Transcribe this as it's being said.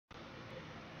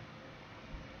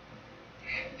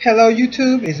Hello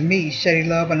YouTube, it's me, Shady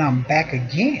Love, and I'm back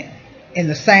again in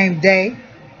the same day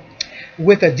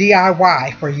with a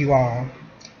DIY for you all.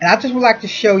 And I just would like to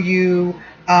show you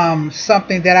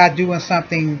something that I do and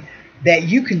something that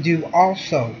you can do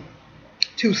also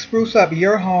to spruce up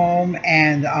your home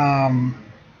and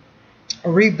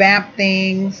revamp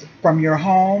things from your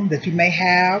home that you may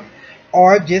have,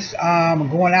 or just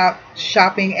going out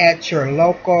shopping at your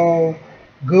local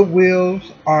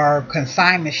Goodwills or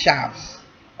consignment shops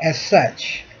as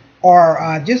such,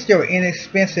 or just your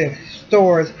inexpensive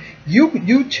stores.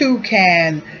 You too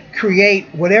can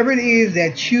create whatever it is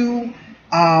that you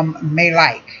may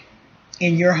like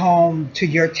in your home to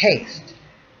your taste.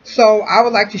 So I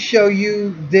would like to show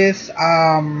you this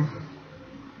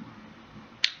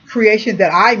creation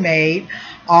that I made.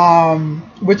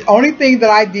 Which only thing that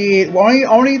I did,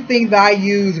 only thing that I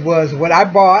used was what I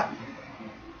bought,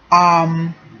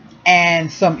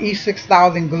 and some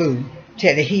E6000 glue to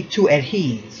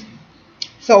adhese.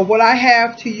 So what I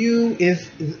have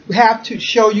to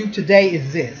show you today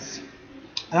is this,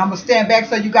 and I'm gonna stand back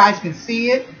so you guys can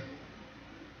see it.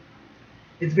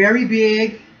 It's very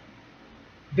big,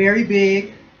 very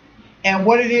big, and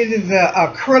what it is a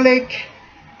acrylic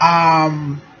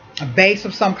a base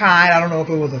of some kind. I don't know if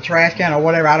it was a trash can or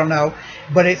whatever, I don't know,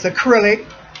 but it's acrylic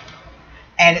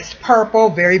and it's purple,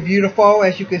 very beautiful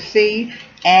as you can see,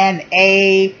 and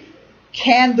a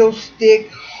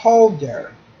candlestick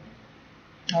holder.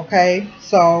 Okay,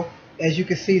 so as you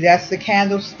can see, that's the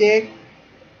candlestick.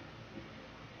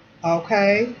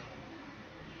 Okay,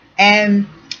 and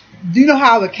do you know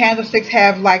how the candlesticks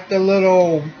have like the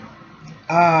little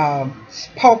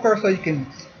poker so you can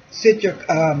sit your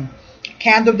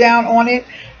candle down on it?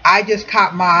 I just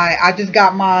got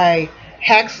my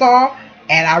hacksaw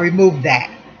and I removed that.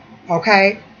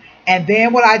 Okay, and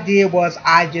then what I did was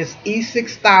I just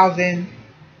E6000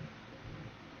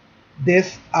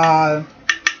 this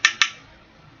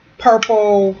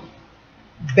purple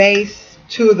base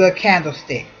to the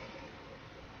candlestick.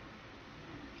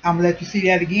 I'm gonna let you see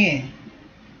that again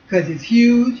because it's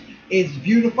huge, it's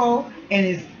beautiful, and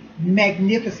it's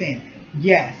magnificent.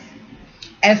 Yes.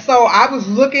 And so I was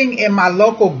looking in my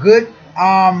local Goodwill,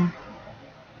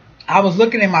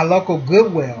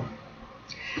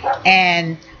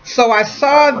 and so I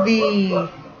saw the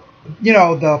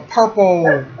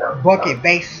purple bucket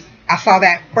base. I saw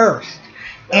that first,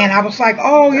 and I was like,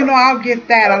 oh, I'll get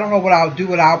that. I don't know what I'll do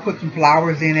with it. I'll put some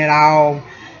flowers in it.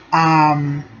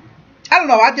 I don't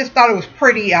know. I just thought it was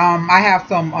pretty. I have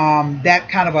some that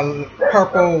kind of a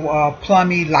purple,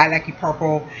 plummy, lilac-y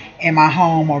purple in my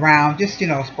home around, just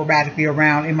sporadically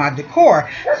around in my decor.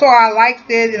 So I liked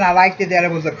it, and I liked it that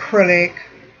it was acrylic.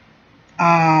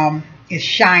 It's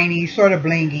shiny, sort of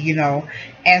blingy,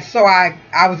 and so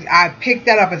I picked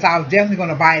that up as I was definitely going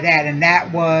to buy that, and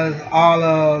that was all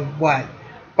of what,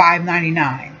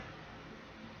 $5.99.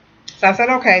 So I said,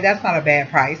 okay, that's not a bad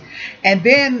price. And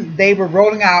then they were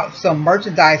rolling out some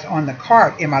merchandise on the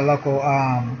cart in my local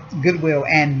Goodwill,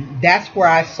 and that's where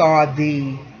I saw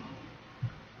the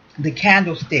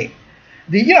candlestick,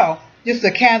 just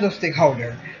a candlestick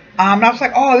holder. And I was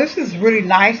like, oh, this is really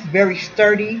nice, very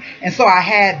sturdy. And so I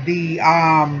had the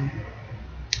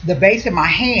base in my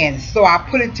hand, so I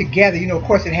put it together. Of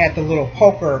course, it had the little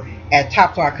poker at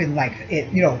top, so I couldn't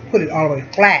put it all the way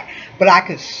flat, but I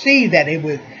could see that it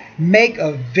would make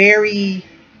a very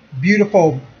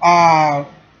beautiful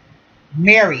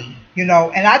Mary, and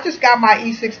I just got my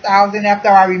E6000 after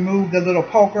I removed the little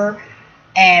poker,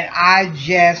 and I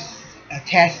just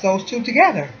attached those two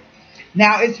together.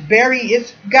 Now it's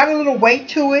got a little weight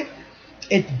to it.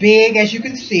 It's big, as you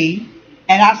can see,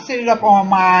 and I set it up on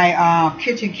my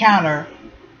kitchen counter.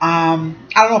 I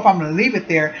don't know if I'm going to leave it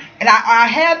there. And I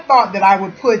had thought that I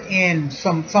would put in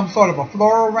some sort of a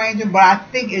floral arrangement, but I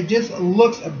think it just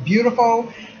looks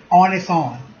beautiful on its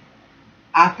own.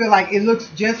 I feel like it looks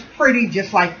just pretty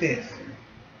just like this.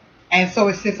 And so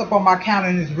it sits up on my counter,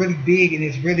 and it's really big, and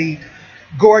it's really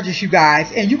gorgeous, you guys.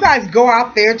 And you guys go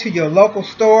out there to your local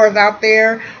stores out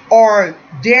there, or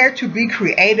dare to be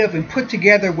creative and put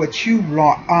together what you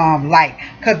like,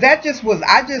 because that just was,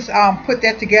 I just put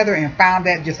that together and found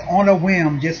that just on a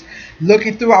whim, just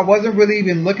looking through. I wasn't really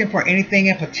even looking for anything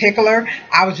in particular.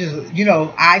 I was just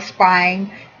eye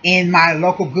spying in my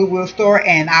local Goodwill store,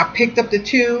 and I picked up the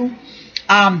two.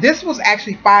 This was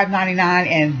actually $5.99,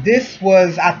 and this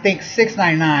was, I think,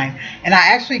 $6.99. And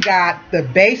I actually got the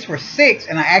base for $6,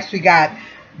 and I actually got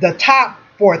the top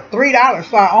for $3.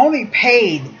 So I only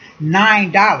paid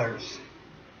 $9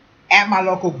 at my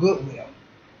local Goodwill.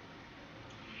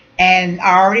 And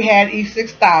I already had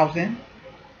E6000,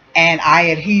 and I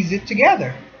adhesed it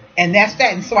together. And that's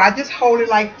that. And so I just hold it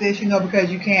like this, you know, because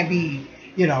you can't be,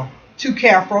 you know, too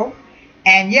careful.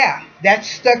 And yeah, that's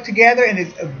stuck together and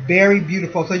it's very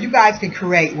beautiful. So you guys can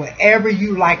create whatever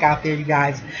you like out there, you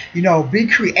guys. You know, be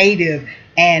creative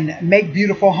and make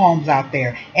beautiful homes out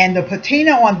there. And the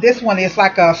patina on this one is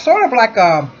like a sort of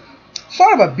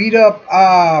a beat up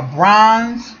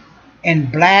bronze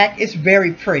and black. It's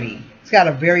very pretty. It's got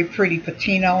a very pretty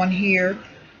patina on here.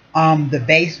 The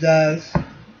base does.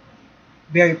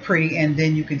 Very pretty. And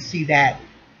then you can see that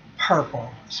purple.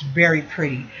 It's very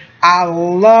pretty. I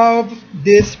love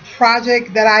this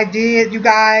project that I did, you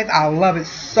guys. I love it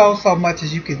so much,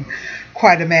 as you can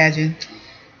quite imagine.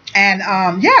 And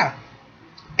yeah,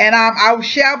 and I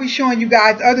shall be showing you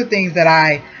guys other things that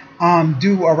I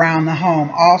do around the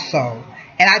home also.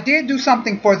 And I did do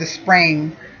something for the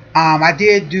spring. I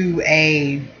did do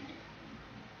a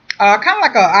kind of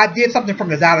like I did something from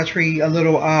the Dollar Tree, a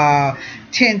little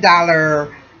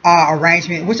 $10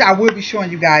 arrangement, which I will be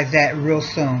showing you guys that real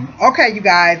soon. Okay, you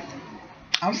guys,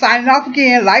 I'm signing off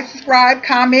again. Like, subscribe,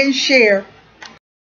 comment, and share.